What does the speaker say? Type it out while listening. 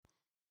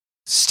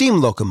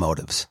Steam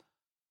locomotives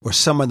were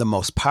some of the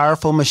most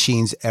powerful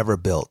machines ever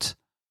built.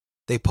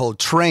 They pulled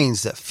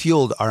trains that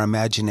fueled our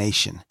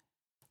imagination.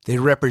 They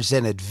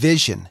represented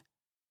vision,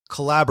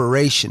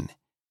 collaboration,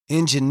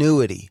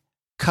 ingenuity,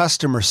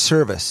 customer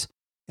service,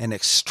 and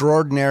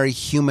extraordinary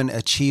human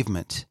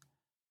achievement.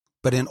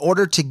 But in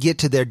order to get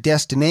to their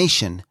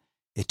destination,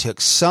 it took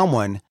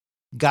someone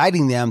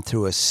guiding them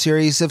through a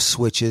series of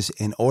switches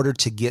in order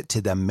to get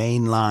to the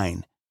main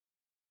line.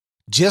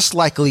 Just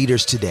like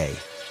leaders today,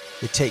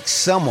 it takes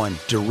someone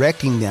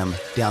directing them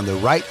down the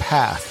right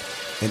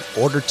path in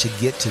order to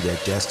get to their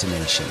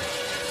destination.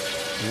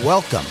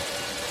 Welcome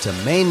to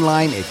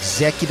Mainline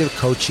Executive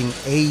Coaching,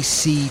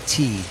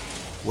 ACT,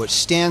 which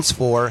stands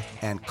for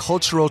And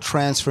Cultural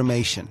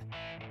Transformation,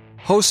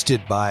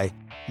 hosted by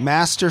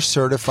Master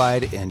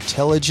Certified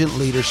Intelligent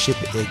Leadership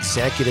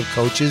Executive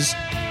Coaches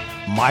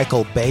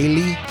Michael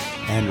Bailey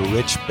and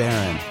Rich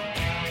Barron,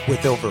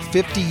 with over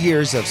 50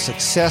 years of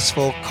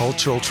successful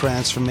cultural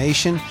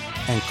transformation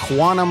and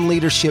quantum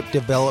leadership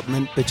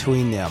development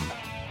between them.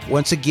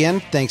 Once again,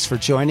 thanks for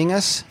joining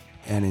us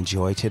and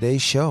enjoy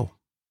today's show.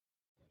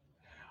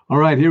 All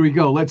right, here we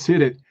go. Let's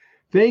hit it.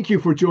 Thank you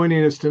for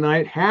joining us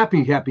tonight.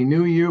 Happy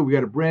New Year. We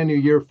got a brand new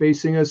year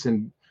facing us,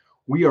 and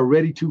we are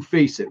ready to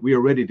face it. We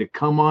are ready to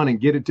come on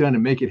and get it done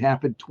and make it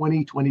happen.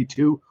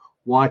 2022,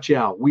 watch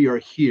out. We are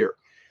here.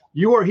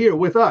 You are here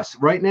with us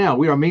right now.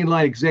 We are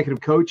Mainline Executive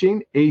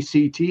Coaching,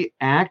 ACT,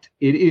 ACT.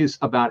 It is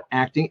about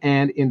acting,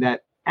 and in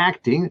that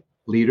acting,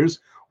 leaders,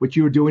 what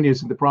you are doing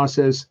is in the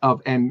process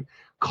of an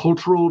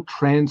cultural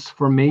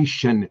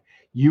transformation.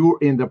 You're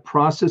in the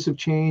process of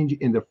change,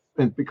 and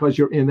because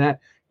you're in that,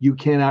 you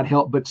cannot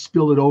help but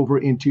spill it over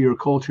into your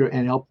culture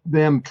and help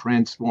them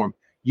transform.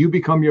 You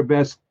become your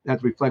best.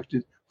 That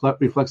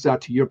reflects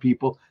out to your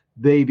people.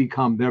 They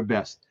become their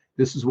best.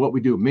 This is what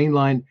we do.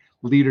 Mainline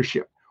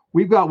leadership.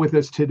 We've got with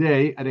us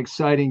today an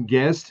exciting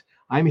guest.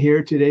 I'm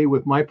here today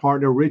with my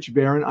partner, Rich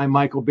Barron. I'm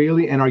Michael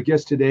Bailey, and our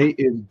guest today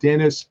is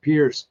Dennis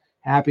Pierce.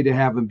 Happy to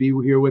have him be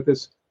here with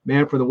us.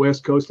 Man from the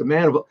West Coast,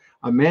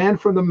 a man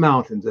from the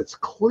mountains. That's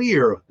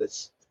clear.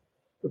 That's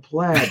the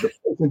plaid, the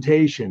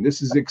presentation.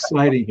 This is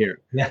exciting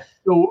here. Yeah.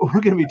 So what we're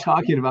going to be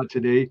talking about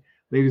today,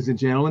 ladies and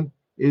gentlemen,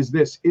 is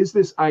this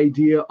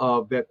idea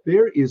of that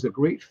there is a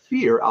great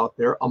fear out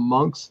there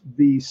amongst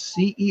the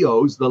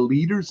CEOs, the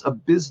leaders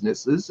of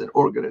businesses and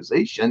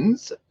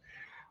organizations,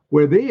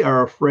 where they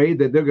are afraid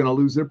that they're going to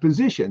lose their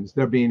positions.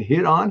 They're being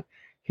hit on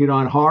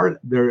hard.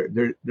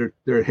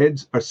 Their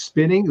heads are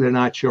spinning. They're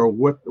not sure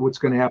what's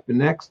going to happen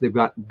next. They've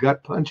got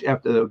gut punch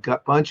after the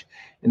gut punch,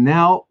 and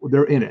now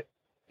they're in it,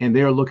 and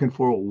they're looking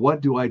for,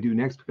 what do I do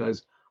next?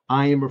 Because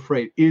I am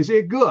afraid. Is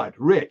it good,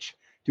 Rich,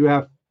 to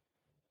have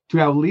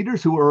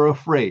leaders who are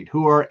afraid,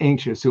 who are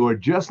anxious, who are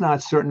just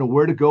not certain of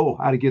where to go,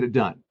 how to get it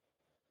done?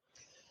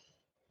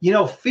 You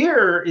know,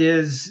 fear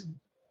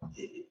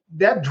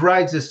that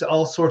drives us to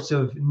all sorts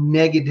of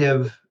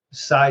negative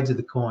sides of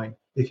the coin,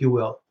 if you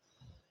will.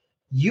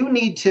 You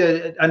need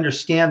to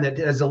understand that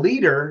as a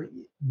leader,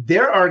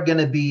 there are going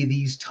to be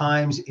these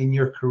times in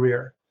your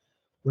career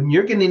when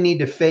you're going to need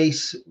to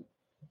face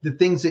the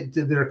things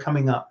that are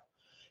coming up.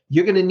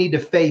 You're going to need to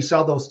face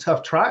all those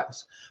tough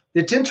trials.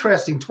 It's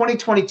interesting,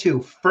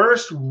 2022,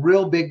 first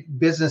real big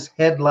business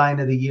headline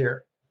of the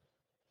year.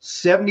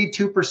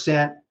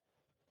 72%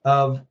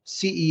 of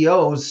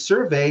CEOs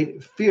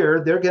surveyed fear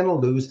they're going to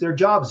lose their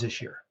jobs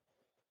this year.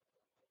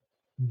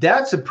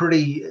 That's a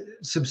pretty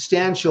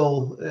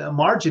substantial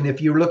margin. If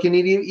you're looking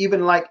at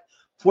even like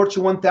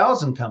Fortune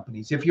 1000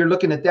 companies, if you're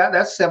looking at that,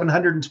 that's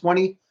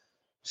 720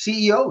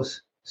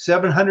 CEOs,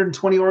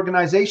 720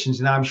 organizations.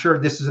 Now, I'm sure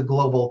this is a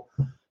global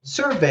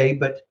survey,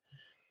 but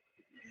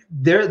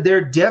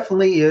there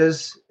definitely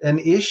is an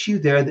issue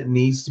there that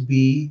needs to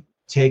be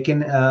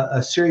taken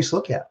a serious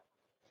look at.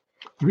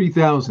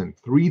 3,000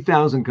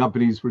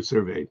 companies were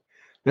surveyed.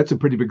 That's a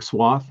pretty big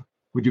swath.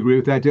 Would you agree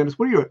with that, Dennis?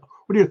 What are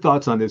your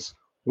thoughts on this,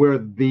 where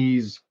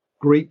these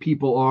great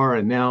people are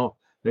and now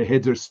their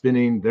heads are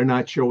spinning? They're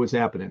not sure what's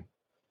happening.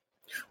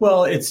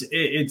 Well,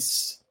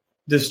 it's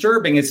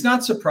disturbing. It's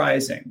not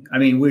surprising. I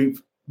mean,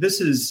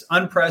 this is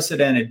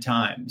unprecedented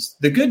times.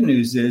 The good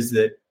news is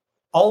that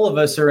all of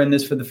us are in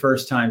this for the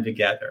first time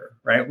together,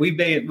 right?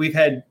 We've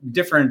had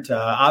different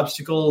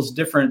obstacles,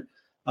 different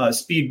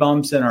speed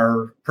bumps in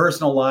our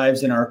personal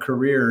lives, in our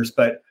careers,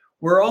 but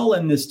we're all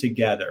in this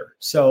together.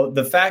 So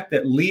the fact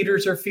that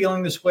leaders are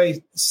feeling this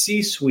way,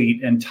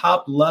 C-suite and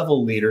top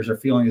level leaders are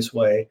feeling this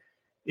way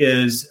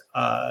is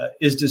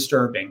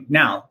disturbing.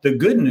 Now, the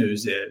good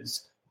news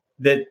is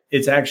that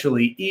it's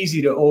actually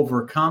easy to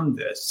overcome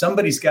this.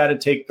 Somebody's got to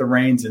take the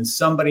reins and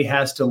somebody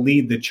has to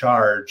lead the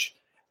charge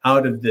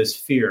out of this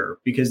fear,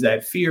 because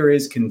that fear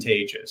is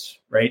contagious,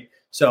 right?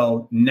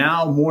 So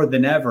now more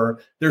than ever,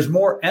 there's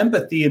more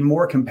empathy and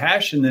more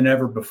compassion than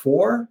ever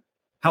before.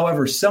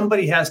 However,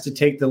 somebody has to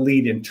take the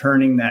lead in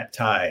turning that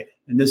tide.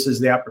 And this is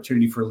the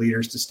opportunity for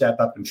leaders to step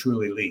up and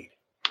truly lead.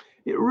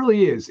 It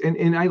really is.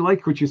 And I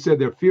like what you said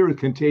there. Fear is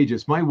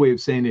contagious. My way of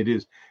saying it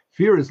is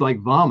fear is like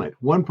vomit.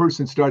 One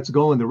person starts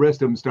going, the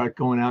rest of them start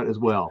going out as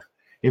well.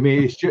 I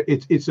mean,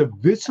 it's a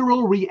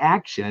visceral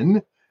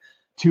reaction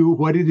to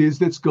what it is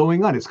that's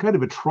going on. It's kind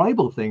of a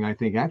tribal thing, I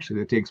think, actually,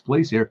 that takes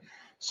place here.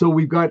 So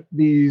we've got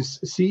these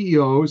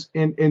CEOs,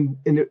 and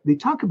they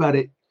talk about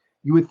it.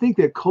 You would think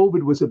that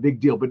COVID was a big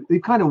deal, but they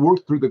kind of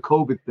worked through the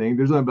COVID thing.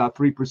 There's only about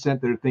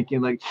 3% that are thinking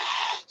like,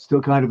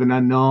 still kind of an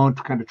unknown,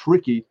 kind of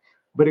tricky.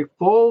 But it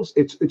falls.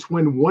 It's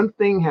when one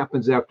thing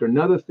happens after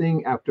another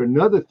thing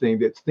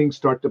that things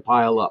start to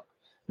pile up.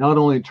 Not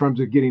only in terms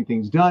of getting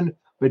things done,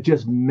 but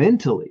just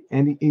mentally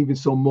and even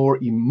so more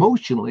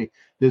emotionally,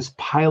 this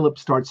pileup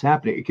starts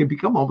happening. It can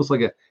become almost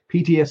like a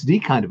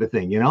PTSD kind of a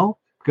thing,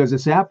 because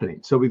it's happening.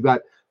 So we've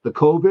got the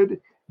COVID.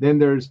 Then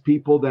there's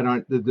people that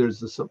aren't. There's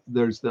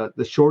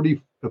the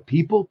shortage of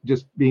people,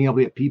 just being able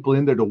to get people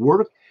in there to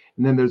work.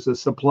 And then there's the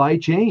supply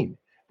chain,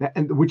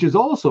 which is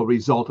also a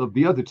result of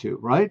the other two,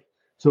 right?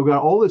 So we've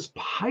got all this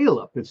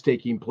pileup that's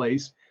taking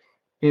place.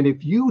 And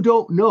if you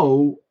don't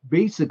know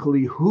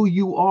basically who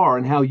you are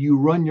and how you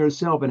run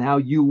yourself and how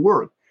you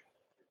work,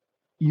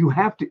 you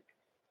have to.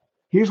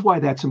 Here's why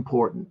that's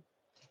important,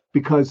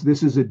 because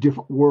this is a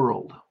different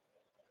world.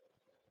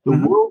 The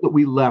world that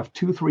we left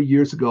 2-3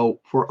 years ago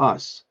for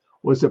us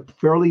was a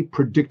fairly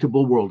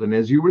predictable world. And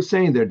as you were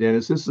saying there,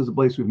 Dennis, this is a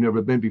place we've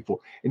never been before.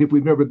 And if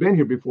we've never been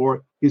here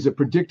before, is it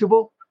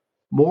predictable?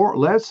 More or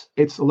less?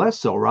 It's less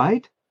so,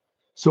 right?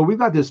 So we've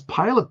got this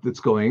pileup that's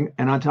going,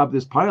 and on top of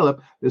this pileup,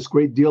 this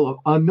great deal of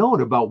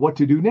unknown about what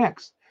to do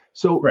next.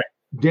 So, right.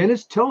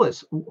 Dennis, tell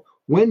us,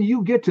 when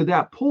you get to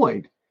that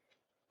point,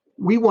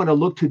 we want to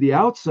look to the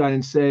outside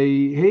and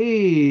say,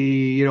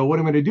 hey, what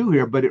am I going to do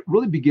here? But it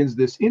really begins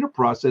this inner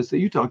process that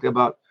you talked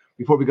about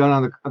before we got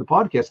on the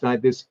podcast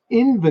tonight, this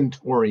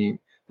inventorying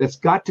that's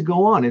got to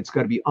go on. It's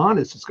got to be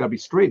honest. It's got to be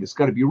straight. It's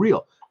got to be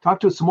real. Talk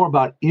to us some more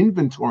about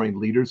inventorying,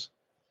 leaders.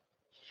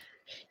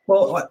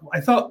 Well, I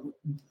thought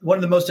one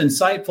of the most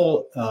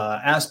insightful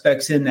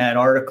aspects in that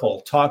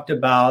article talked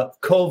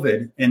about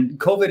COVID. And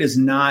COVID is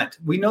not,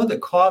 we know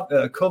that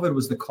COVID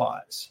was the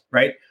cause,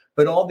 right?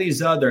 But all these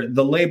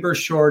the labor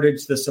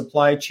shortage, the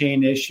supply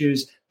chain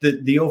issues,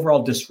 the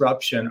overall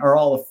disruption are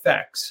all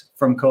effects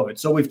from COVID.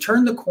 So we've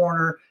turned the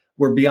corner.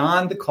 We're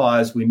beyond the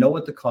cause. We know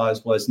what the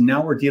cause was.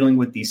 Now we're dealing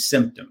with these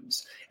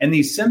symptoms. And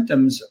these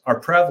symptoms are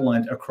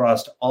prevalent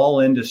across all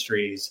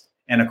industries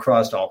and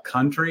across all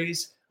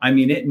countries. I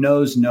mean, it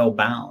knows no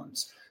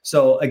bounds.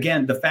 So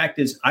again, the fact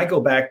is, I go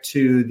back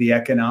to the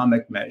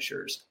economic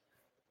measures.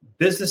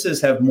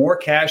 Businesses have more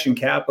cash and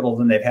capital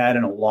than they've had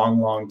in a long,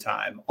 long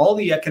time. All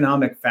the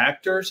economic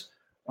factors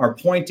are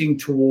pointing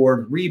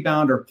toward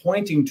rebound or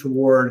pointing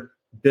toward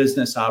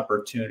business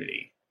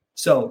opportunity.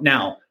 So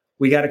now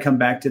we got to come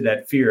back to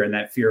that fear and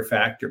that fear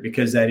factor,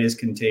 because that is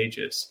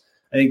contagious.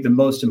 I think the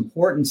most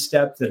important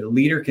step that a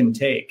leader can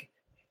take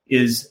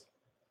is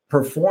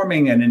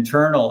performing an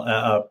internal,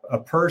 a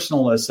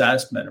personal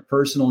assessment, a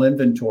personal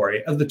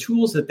inventory of the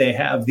tools that they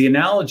have. The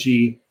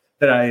analogy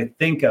that I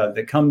think of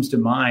that comes to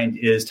mind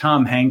is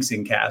Tom Hanks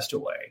in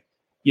Castaway.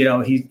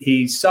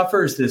 He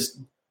suffers this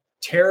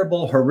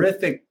terrible,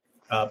 horrific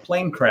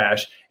plane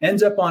crash,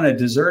 ends up on a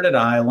deserted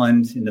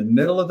island in the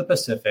middle of the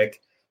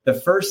Pacific. The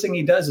first thing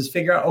he does is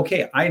figure out,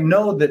 okay, I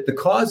know that the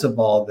cause of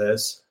all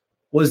this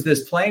was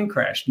this plane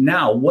crash.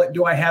 Now, what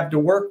do I have to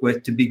work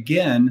with to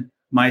begin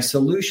my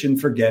solution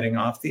for getting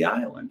off the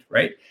island,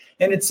 right?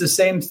 And it's the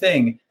same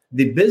thing.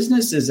 The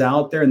business is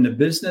out there and the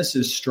business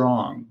is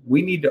strong.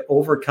 We need to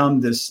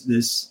overcome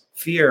this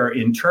fear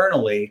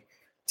internally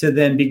to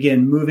then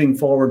begin moving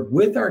forward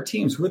with our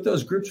teams, with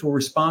those groups we're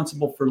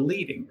responsible for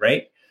leading,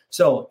 right?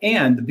 So,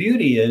 and the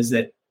beauty is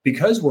that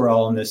because we're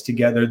all in this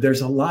together,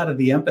 there's a lot of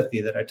the empathy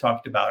that I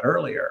talked about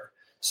earlier.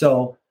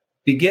 So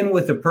begin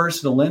with a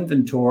personal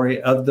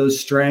inventory of those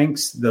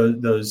strengths,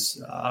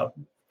 those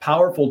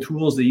powerful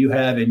tools that you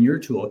have in your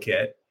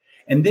toolkit,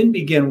 and then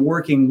begin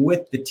working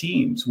with the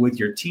teams, with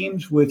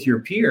your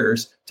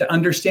peers, to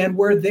understand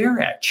where they're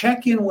at.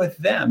 Check in with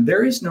them.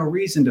 There is no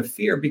reason to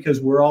fear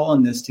because we're all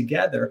in this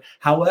together.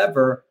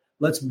 However,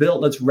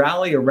 let's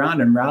rally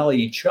around and rally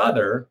each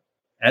other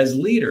as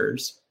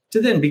leaders to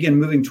then begin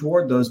moving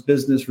toward those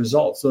business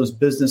results, those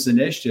business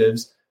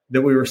initiatives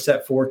that we were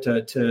set forth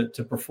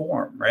to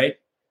perform, right?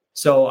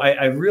 So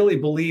I really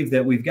believe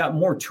that we've got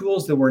more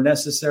tools than we're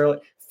necessarily.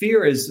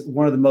 Fear is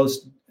one of the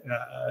most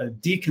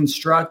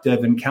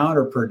deconstructive and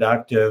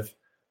counterproductive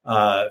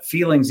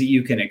feelings that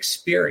you can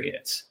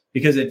experience,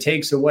 because it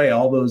takes away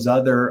all those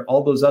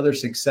other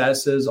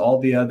successes, all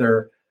the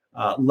other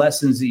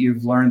lessons that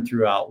you've learned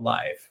throughout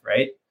life,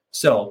 right?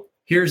 So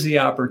here's the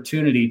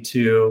opportunity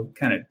to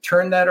kind of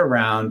turn that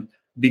around,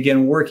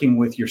 begin working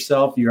with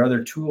yourself, the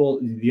other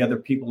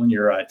people in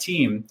your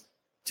team,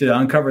 to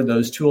uncover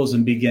those tools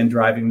and begin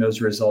driving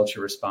those results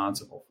you're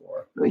responsible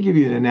for. Let me give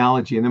you an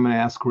analogy, and I'm going to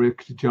ask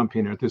Rick to jump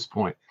in at this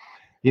point.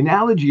 The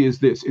analogy is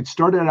this. It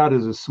started out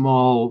as a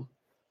small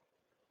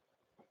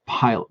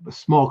pileup, a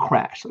small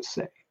crash, let's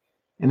say.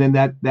 And then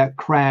that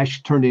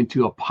crash turned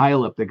into a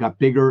pileup that got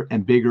bigger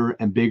and bigger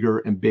and bigger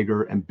and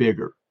bigger and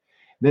bigger.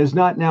 There's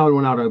not now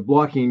we're not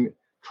blocking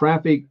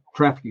traffic.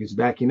 Traffic is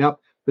backing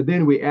up. But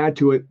then we add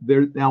to it,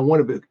 now one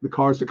of the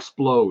cars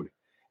explode.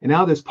 And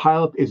now this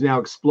pileup is now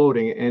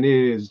exploding, and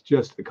it is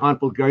just a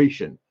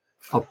conflagration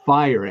of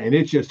fire, and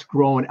it's just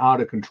growing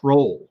out of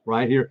control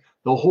right here.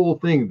 The whole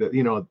thing,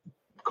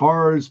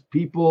 cars,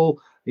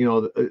 people,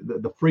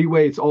 the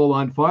freeway, it's all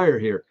on fire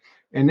here.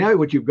 And now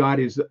what you've got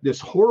is this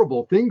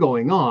horrible thing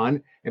going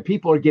on, and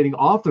people are getting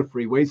off the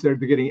freeways. They're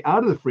getting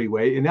out of the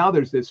freeway, and now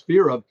there's this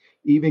fear of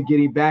even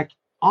getting back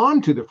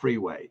onto the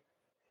freeway.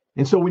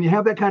 And so when you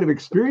have that kind of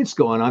experience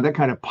going on, that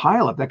kind of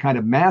pileup, that kind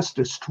of mass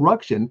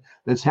destruction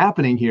that's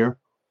happening here,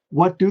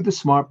 what do the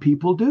smart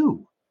people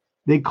do?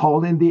 They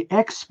call in the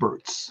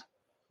experts.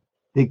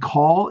 They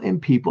call in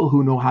people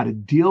who know how to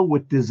deal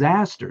with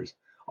disasters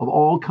of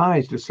all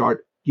kinds to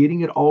start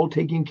getting it all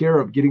taken care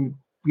of, getting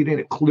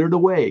it cleared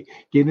away,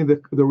 getting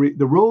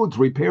the roads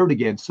repaired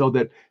again so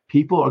that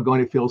people are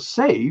going to feel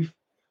safe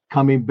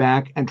coming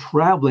back and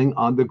traveling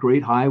on the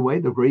great highway,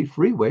 the great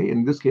freeway,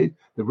 in this case,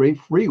 the great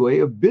freeway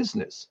of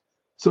business.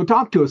 So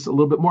talk to us a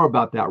little bit more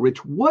about that, Rich.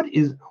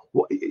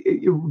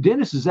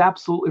 Dennis is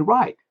absolutely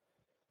right.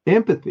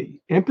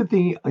 Empathy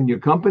on your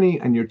company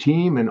and your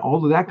team and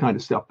all of that kind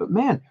of stuff. But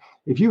man,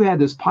 if you had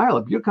this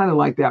pileup, you're kind of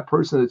like that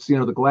person that's,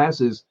 the glass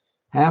is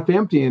half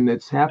empty and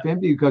it's half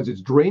empty because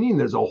it's draining.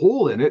 There's a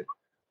hole in it.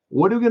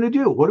 What are we going to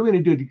do? What are we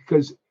going to do?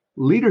 Because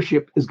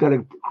leadership is going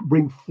to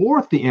bring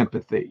forth the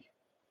empathy.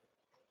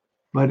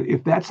 But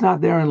if that's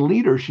not there in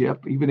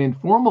leadership, even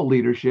informal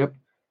leadership,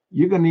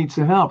 you're going to need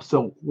some help.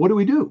 So what do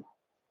we do?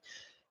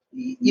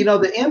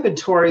 The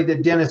inventory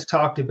that Dennis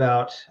talked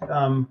about,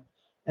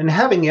 and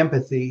having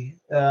empathy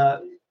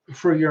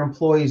for your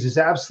employees is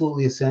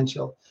absolutely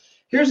essential.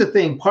 Here's the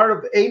thing: part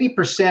of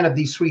 80% of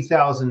these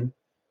 3,000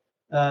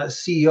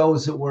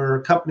 CEOs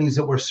companies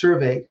that were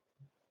surveyed,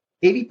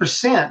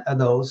 80% of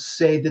those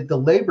say that the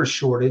labor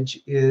shortage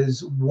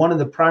is one of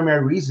the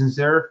primary reasons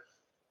they're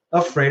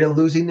afraid of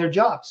losing their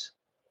jobs.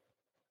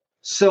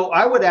 So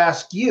I would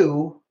ask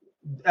you,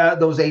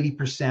 those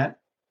 80%,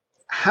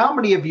 how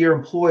many of your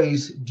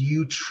employees do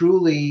you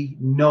truly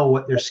know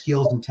what their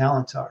skills and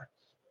talents are?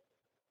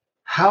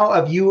 How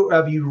have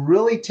you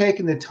really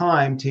taken the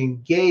time to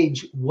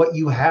engage what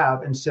you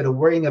have instead of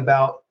worrying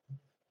about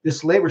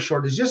this labor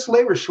shortage? This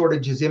labor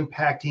shortage is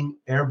impacting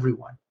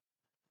everyone.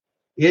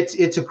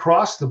 It's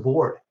across the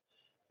board.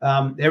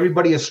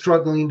 Everybody is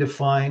struggling to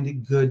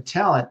find good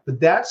talent, but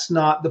that's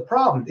not the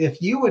problem.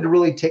 If you would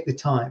really take the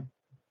time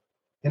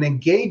and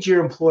engage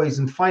your employees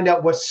and find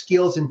out what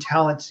skills and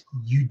talents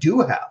you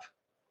do have,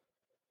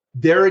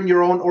 they're in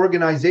your own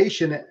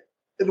organization,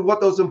 and what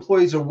those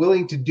employees are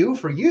willing to do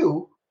for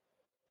you,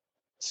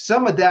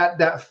 some of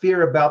that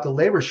fear about the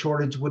labor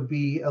shortage would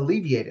be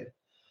alleviated.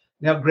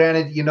 Now,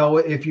 granted,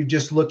 if you're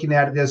just looking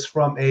at this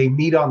from a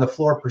meat on the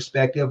floor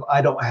perspective,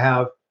 I don't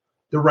have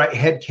the right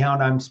head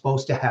count I'm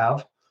supposed to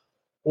have,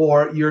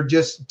 or you're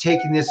just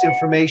taking this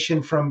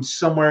information from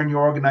somewhere in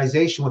your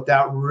organization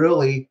without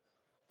really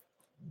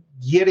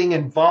getting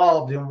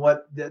involved in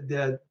what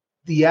the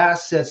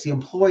assets, the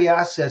employee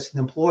assets, the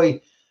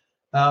employee,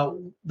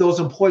 those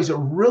employees that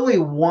really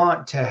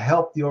want to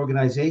help the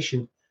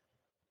organization.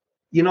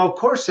 Of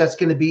course, that's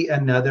going to be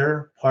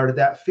another part of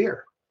that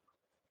fear.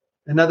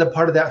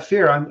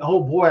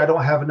 Oh boy, I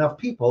don't have enough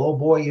people. Oh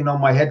boy,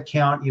 my head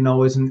count,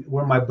 isn't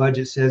where my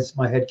budget says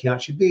my head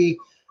count should be.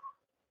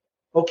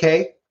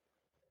 Okay.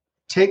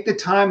 Take the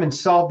time and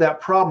solve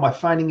that problem by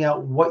finding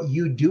out what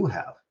you do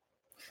have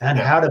and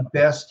how to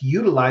best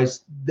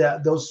utilize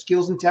those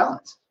skills and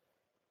talents.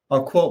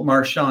 I'll quote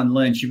Marshawn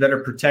Lynch: "You better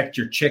protect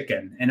your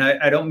chicken." And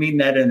I don't mean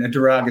that in a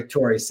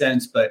derogatory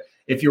sense, but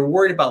if you're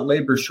worried about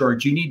labor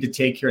shortage, you need to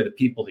take care of the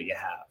people that you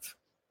have.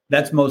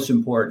 That's most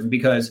important,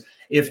 because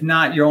if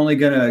not, you're only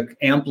going to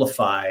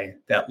amplify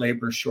that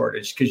labor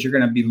shortage, because you're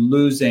going to be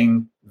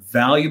losing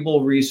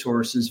valuable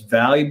resources,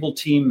 valuable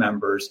team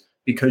members,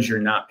 because you're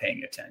not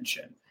paying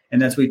attention.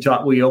 And that's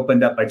we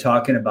opened up by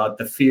talking about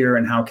the fear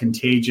and how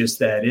contagious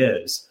that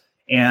is.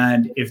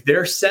 And if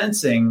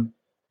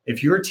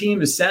your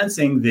team is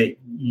sensing that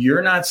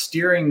you're not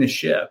steering the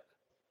ship,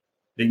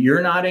 that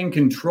you're not in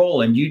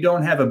control, and you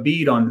don't have a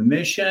beat on the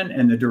mission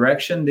and the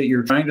direction that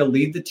you're trying to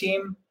lead the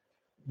team,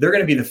 they're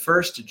going to be the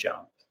first to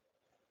jump.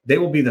 They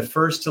will be the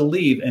first to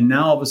leave. And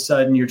now all of a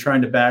sudden you're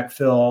trying to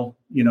backfill,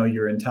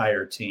 your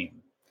entire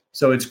team.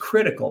 So it's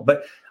critical.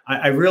 But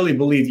I really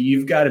believe that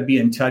you've got to be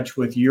in touch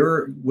with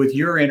your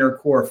inner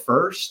core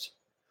first.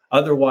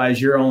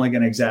 Otherwise, you're only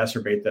going to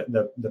exacerbate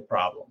the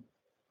problem.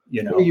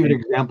 I'll give you an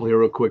example here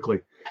real quickly.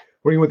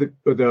 Working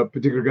with a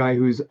particular guy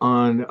who's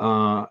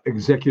on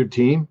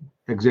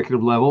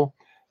executive level.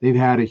 They've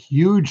had a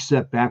huge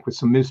setback with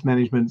some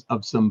mismanagement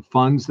of some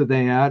funds that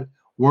they had,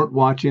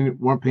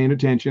 weren't paying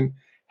attention,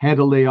 had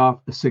to lay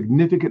off a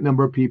significant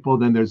number of people.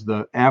 Then there's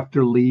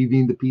after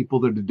leaving the people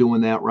that are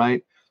doing that,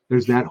 right?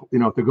 There's that,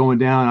 if they're going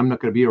down, I'm not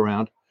going to be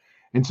around.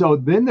 And so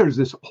then there's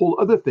this whole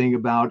other thing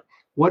about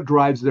what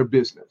drives their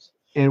business.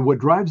 And what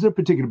drives their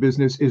particular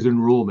business is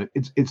enrollment.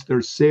 It's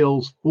their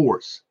sales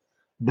force.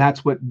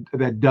 That's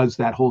that does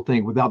that whole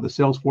thing. Without the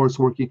sales force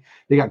working,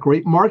 they got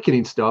great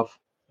marketing stuff,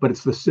 but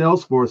it's the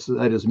sales force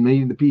that is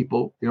meeting the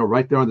people,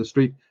 right there on the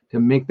street to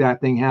make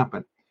that thing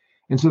happen.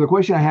 And so the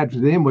question I had for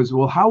them was,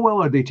 well, how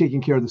well are they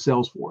taking care of the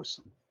sales force?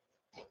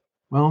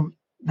 Well,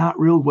 not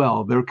real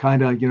well. They're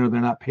kind of, they're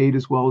not paid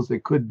as well as they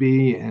could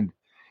be. And,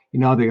 they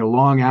got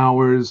long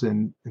hours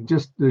and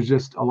there's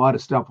just a lot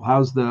of stuff.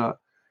 How's the,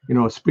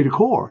 esprit de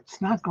corps?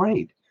 It's not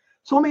great.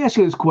 So let me ask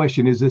you this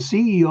question. Is the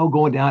CEO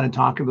going down and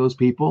talking to those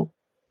people?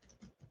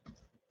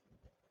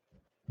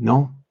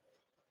 No.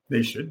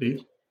 They should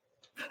be.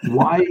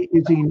 Why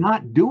is he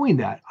not doing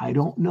that? I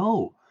don't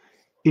know.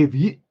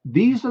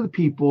 These are the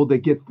people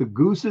that get the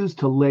gooses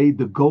to lay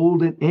the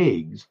golden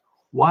eggs,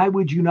 why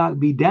would you not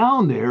be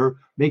down there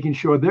making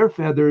sure their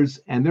feathers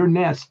and their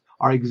nests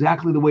are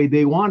exactly the way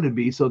they want to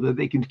be so that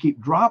they can keep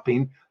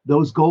dropping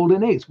those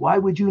golden eggs? Why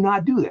would you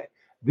not do that?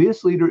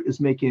 This leader is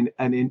making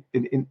an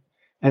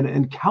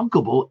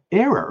incalculable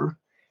error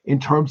in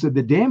terms of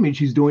the damage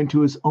he's doing to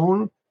his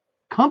own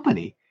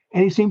company,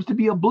 and he seems to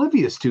be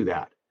oblivious to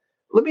that.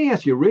 Let me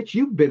ask you, Rich,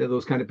 you've been in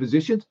those kind of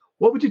positions.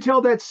 What would you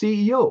tell that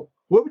CEO?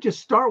 What would you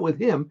start with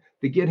him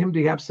to get him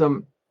to have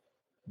some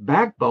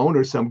backbone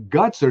or some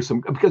guts or some,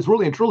 because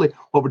really and truly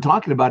what we're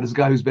talking about is a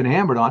guy who's been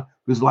hammered on,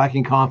 who's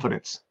lacking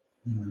confidence.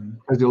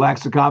 Because he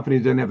lacks the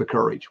confidence, he doesn't have the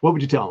courage. What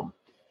would you tell him?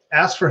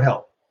 Ask for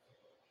help.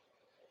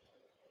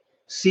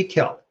 Seek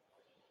help.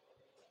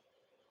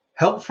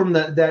 Help from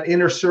that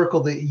inner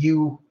circle that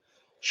you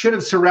should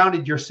have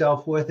surrounded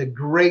yourself with, a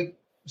great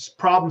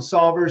problem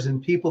solvers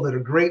and people that are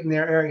great in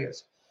their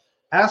areas.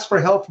 Ask for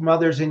help from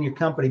others in your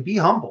company. Be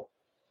humble.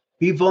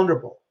 Be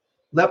vulnerable.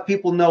 Let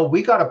people know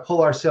we got to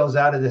pull ourselves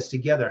out of this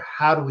together.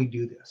 How do we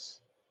do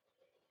this?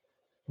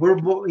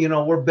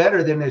 We're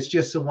better than it's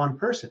just the one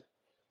person.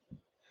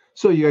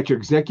 So you got your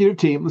executive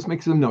team. Let's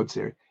make some notes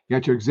here. You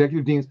got your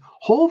executive teams.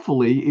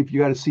 Hopefully, if you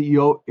got a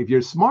CEO, if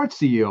you're smart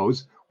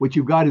CEOs, what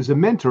you've got is a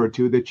mentor or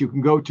two that you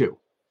can go to.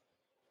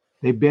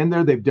 They've been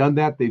there, they've done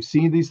that, they've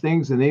seen these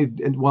things,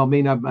 and while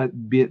may not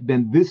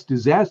been this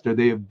disaster,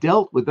 they have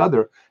dealt with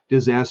other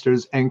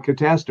disasters and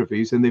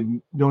catastrophes, and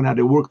they've known how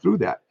to work through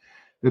that.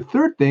 The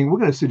third thing we're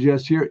going to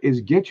suggest here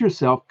is get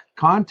yourself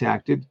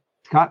connected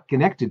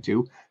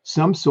to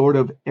some sort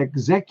of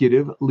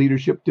executive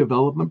leadership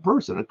development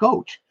person, a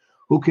coach,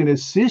 who can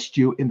assist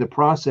you in the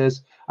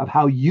process of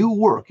how you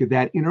work at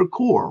that inner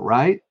core,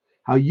 right?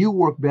 How you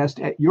work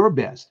best at your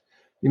best.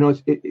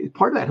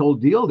 Part of that whole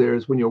deal there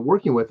is when you're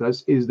working with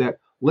us is that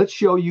let's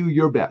show you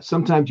your best.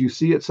 Sometimes you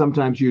see it,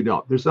 sometimes you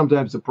don't. There's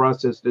sometimes a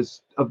process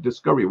of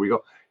discovery where you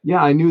go,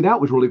 yeah, I knew that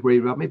was really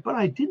great about me, but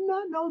I did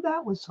not know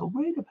that was so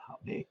great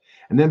about me.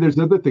 And then there's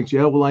other things.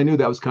 Yeah, well, I knew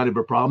that was kind of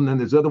a problem. Then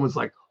there's other ones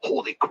like,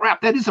 holy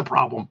crap, that is a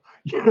problem.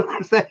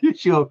 There's that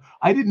issue of,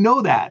 I didn't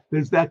know that.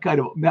 There's that kind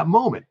of that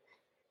moment.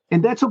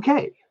 And that's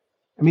okay.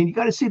 I mean, you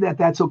got to see that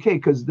that's okay,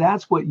 because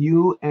that's what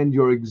you and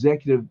your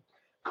executive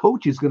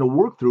coach is going to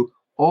work through.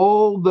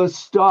 All the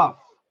stuff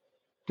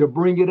to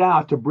bring it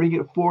out, to bring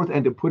it forth,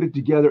 and to put it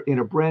together in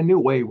a brand new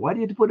way. Why do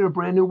you have to put it in a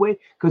brand new way?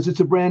 Because it's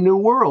a brand new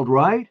world,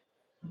 right?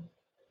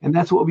 And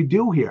that's what we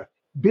do here.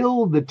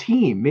 Build the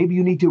team. Maybe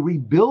you need to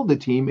rebuild the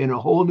team in a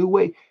whole new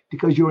way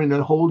because you're in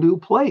a whole new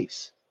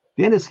place.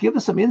 Dennis, give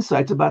us some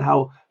insights about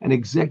how an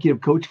executive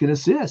coach can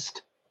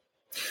assist.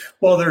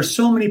 Well, there's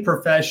so many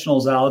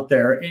professionals out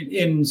there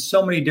in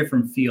so many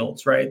different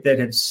fields, right, that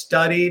have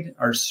studied,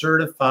 are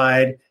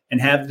certified, and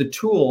have the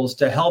tools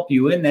to help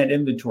you in that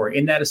inventory,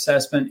 in that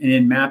assessment, and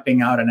in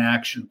mapping out an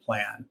action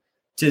plan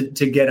to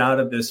get out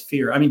of this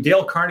fear. I mean,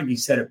 Dale Carnegie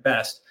said it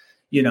best,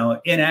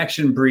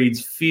 inaction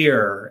breeds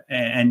fear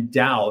and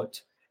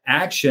doubt.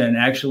 Action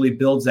actually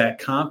builds that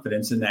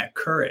confidence and that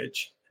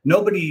courage.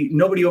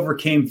 Nobody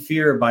overcame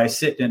fear by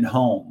sitting at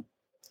home.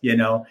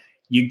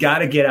 You got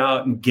to get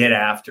out and get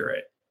after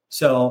it.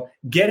 So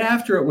get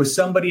after it with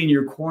somebody in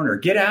your corner.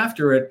 Get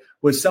after it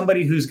with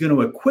somebody who's going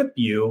to equip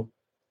you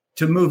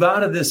to move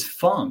out of this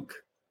funk,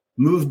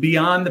 move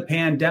beyond the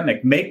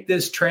pandemic, make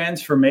this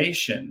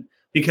transformation,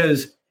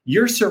 because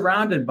you're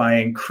surrounded by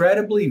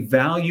incredibly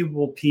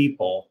valuable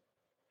people,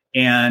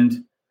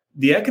 and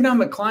the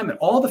economic climate,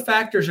 all the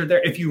factors are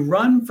there. If you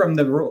run from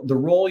the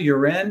role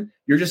you're in,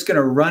 you're just going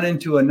to run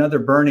into another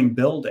burning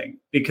building,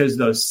 because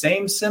those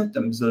same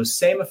symptoms, those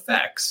same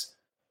effects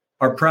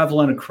are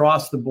prevalent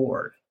across the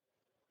board.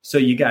 So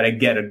you got to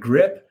get a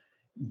grip,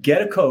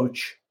 get a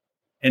coach,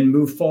 and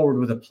move forward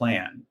with a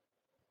plan.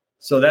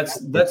 So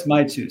that's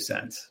my 2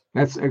 cents.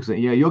 That's excellent.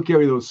 Yeah, you'll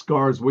carry those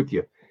scars with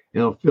you.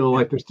 It'll feel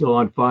like they're still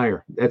on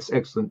fire. That's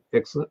excellent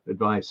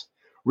advice.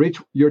 Rich,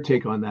 your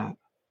take on that.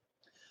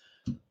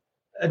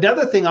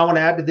 Another thing I want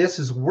to add to this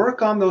is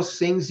work on those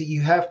things that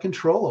you have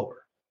control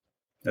over.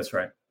 That's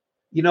right.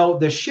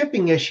 The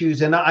shipping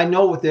issues, and I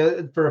know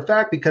for a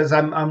fact, because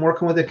I'm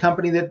working with a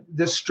company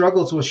that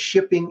struggles with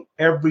shipping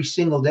every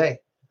single day.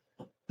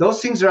 Those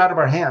things are out of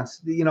our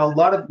hands. A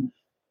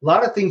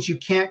lot of things you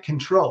can't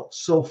control.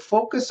 So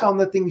focus on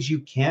the things you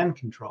can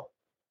control.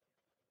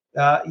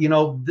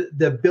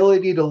 The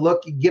ability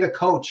to get a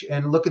coach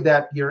and look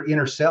at your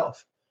inner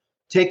self.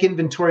 Take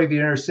inventory of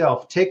your inner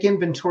self. Take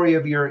inventory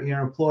of your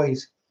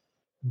employees.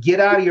 Get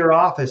out of your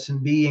office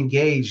and be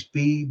engaged.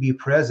 Be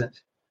present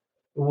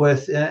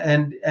with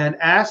and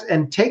ask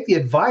and take the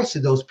advice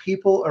of those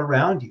people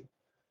around you.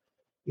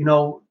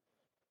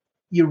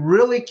 you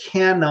really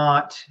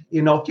cannot,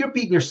 if you're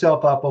beating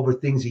yourself up over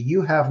things that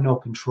you have no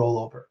control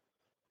over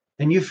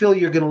and you feel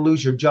you're going to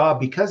lose your job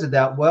because of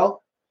that,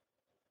 well,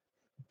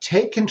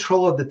 take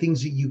control of the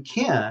things that you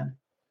can,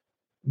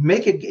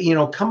 make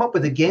it, come up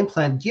with a game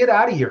plan, get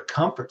out of your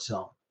comfort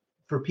zone.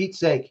 For Pete's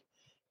sake,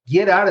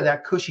 get out of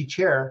that cushy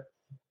chair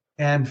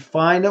and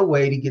find a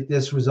way to get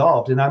this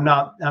resolved. And I'm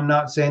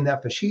not saying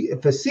that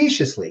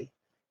facetiously.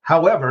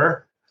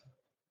 However,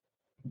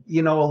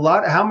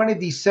 how many of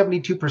these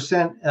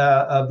 72%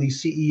 of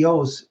these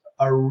CEOs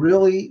are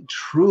really,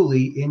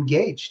 truly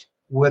engaged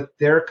with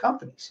their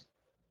companies?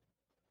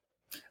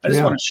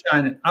 I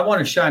want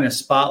to shine a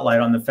spotlight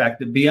on the fact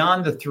that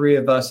beyond the three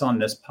of us on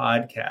this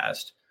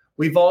podcast,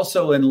 we've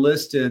also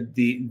enlisted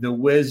the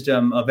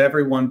wisdom of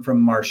everyone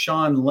from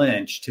Marshawn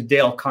Lynch to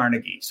Dale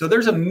Carnegie. So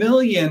there's a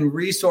million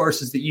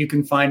resources that you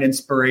can find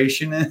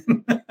inspiration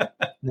in.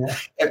 Yeah.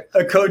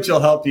 A coach will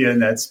help you in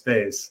that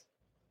space.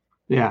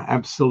 Yeah,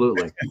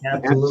 absolutely.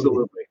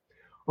 Absolutely.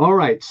 All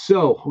right.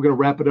 So we're going to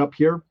wrap it up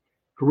here.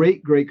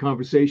 Great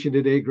conversation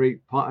today. Great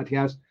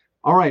podcast.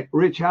 All right,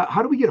 Rich,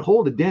 how do we get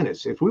hold of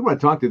Dennis? If we want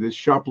to talk to this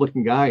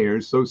sharp-looking guy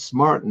here, so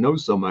smart and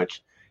knows so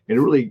much,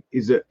 and really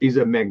is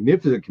a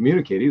magnificent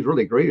communicator. He's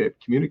really great at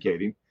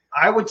communicating.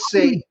 I would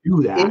say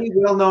any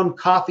well-known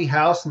coffee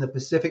house in the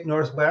Pacific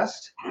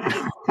Northwest,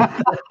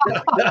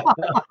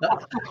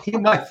 you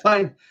might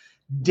find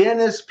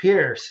Dennis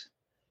Pierce.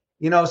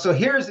 So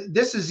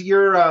this is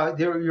your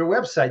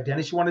website,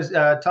 Dennis. You want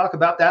to talk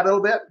about that a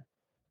little bit?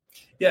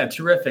 Yeah,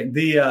 terrific.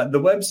 The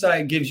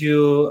website gives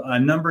you a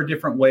number of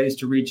different ways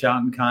to reach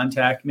out and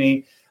contact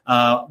me.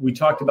 We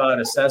talked about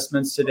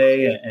assessments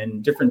today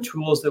and different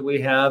tools that we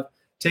have.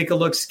 Take a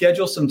look,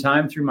 schedule some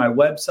time through my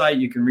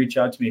website. You can reach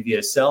out to me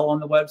via cell on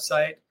the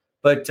website.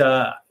 But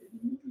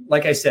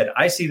like I said,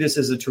 I see this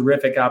as a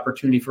terrific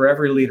opportunity for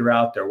every leader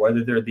out there,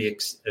 whether they're the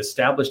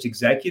established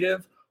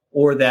executive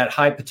or that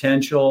high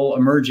potential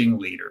emerging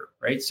leader,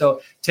 right?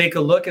 So take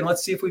a look and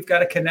let's see if we've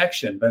got a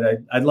connection. But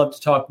I'd love to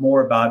talk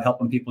more about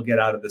helping people get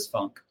out of this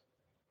funk.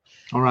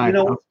 All right.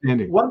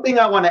 Outstanding. One thing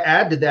I want to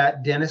add to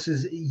that, Dennis,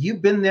 is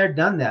you've been there,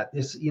 done that.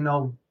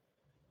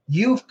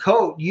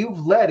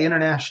 You've led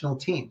international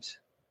teams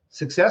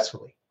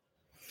successfully.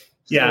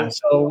 Yeah.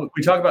 So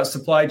we talk about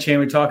supply chain,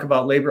 we talk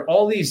about labor,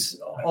 all these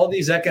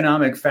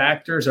economic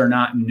factors are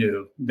not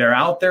new. They're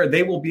out there.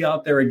 They will be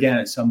out there again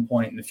at some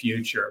point in the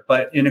future.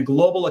 But in a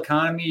global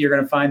economy, you're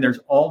going to find there's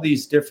all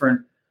these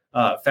different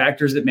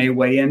factors that may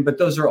weigh in, but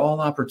those are all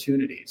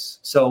opportunities.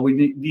 So we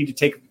need to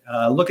take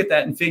a look at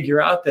that and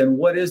figure out then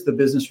what is the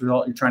business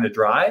result you're trying to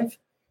drive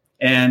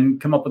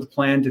and come up with a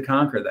plan to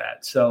conquer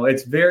that. So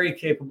it's very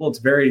capable. It's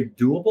very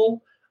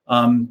doable.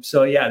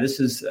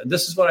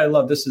 This is what I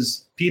love. This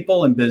is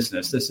people and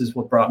business. This is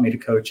what brought me to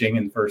coaching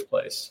in the first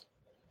place.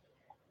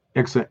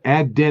 Excellent.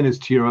 Add Dennis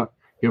to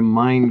your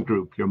mind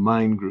group here,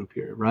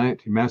 right?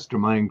 Your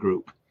mastermind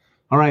group.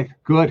 All right,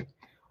 good.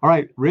 All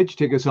right, Rich,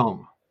 take us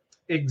home.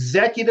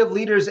 Executive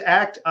Leaders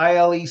Act,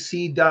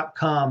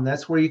 ILEC.com.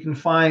 That's where you can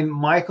find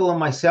Michael and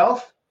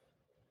myself.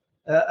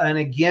 And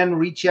again,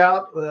 reach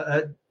out,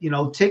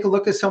 take a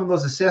look at some of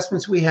those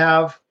assessments we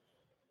have.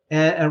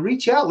 And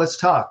reach out. Let's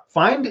talk.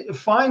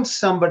 Find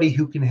somebody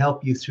who can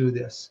help you through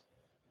this,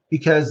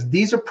 because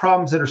these are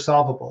problems that are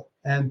solvable,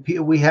 and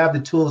we have the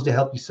tools to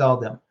help you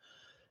solve them.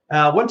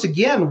 Once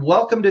again,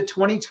 welcome to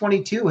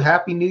 2022.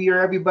 Happy New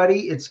Year,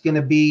 everybody! It's going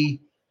to be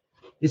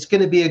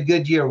a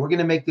good year. We're going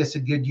to make this a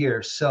good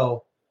year.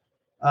 So,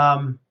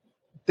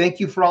 thank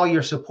you for all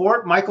your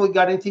support, Michael. You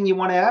got anything you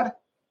want to add?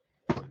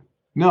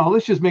 No,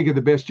 let's just make it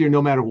the best year,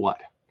 no matter what.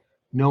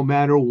 No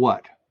matter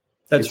what.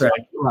 That's right.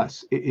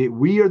 Us.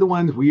 We are the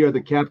ones. We are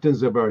the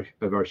captains of our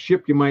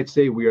ship. You might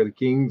say we are the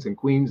kings and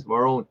queens of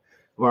our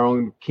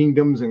own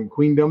kingdoms and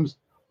queendoms.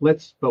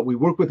 But we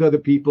work with other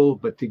people.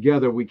 But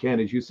together we can,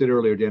 as you said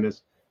earlier,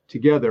 Dennis.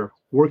 Together,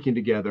 working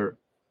together,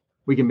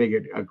 we can make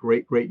it a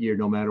great year,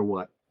 no matter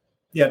what.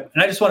 Yeah,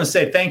 and I just want to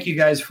say thank you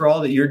guys for all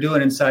that you're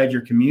doing inside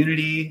your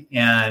community,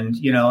 and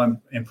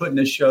and putting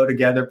this show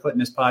together, putting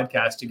this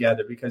podcast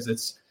together, because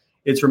it's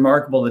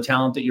remarkable the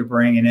talent that you're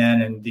bringing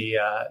in and the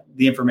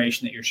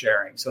information that you're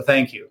sharing. So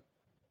thank you.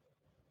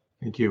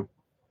 Thank you.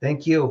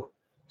 Thank you.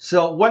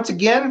 So once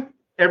again,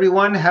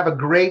 everyone, have a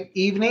great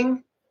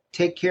evening.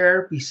 Take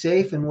care, be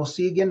safe, and we'll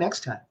see you again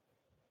next time.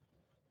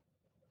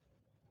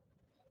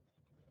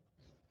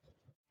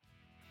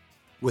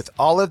 With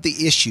all of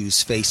the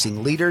issues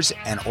facing leaders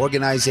and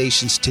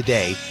organizations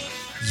today,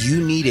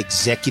 you need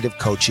executive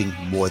coaching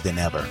more than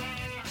ever.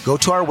 Go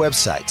to our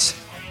websites,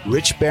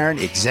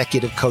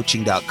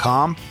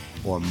 richbarronexecutivecoaching.com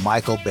or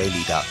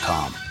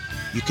michaelbailey.com.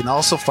 You can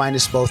also find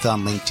us both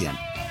on LinkedIn.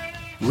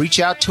 Reach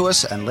out to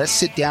us and let's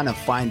sit down and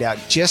find out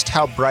just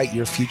how bright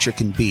your future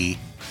can be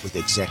with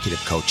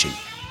executive coaching.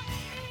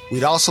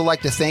 We'd also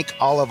like to thank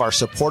all of our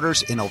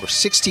supporters in over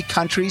 60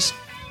 countries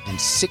and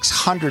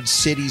 600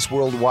 cities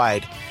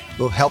worldwide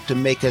who have helped to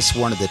make us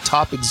one of the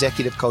top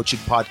executive coaching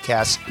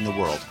podcasts in the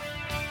world.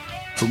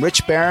 From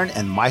Rich Barron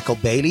and Michael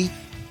Bailey,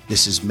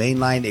 this is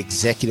Mainline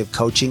Executive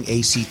Coaching,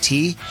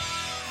 ACT.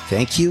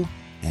 Thank you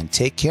and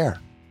take care.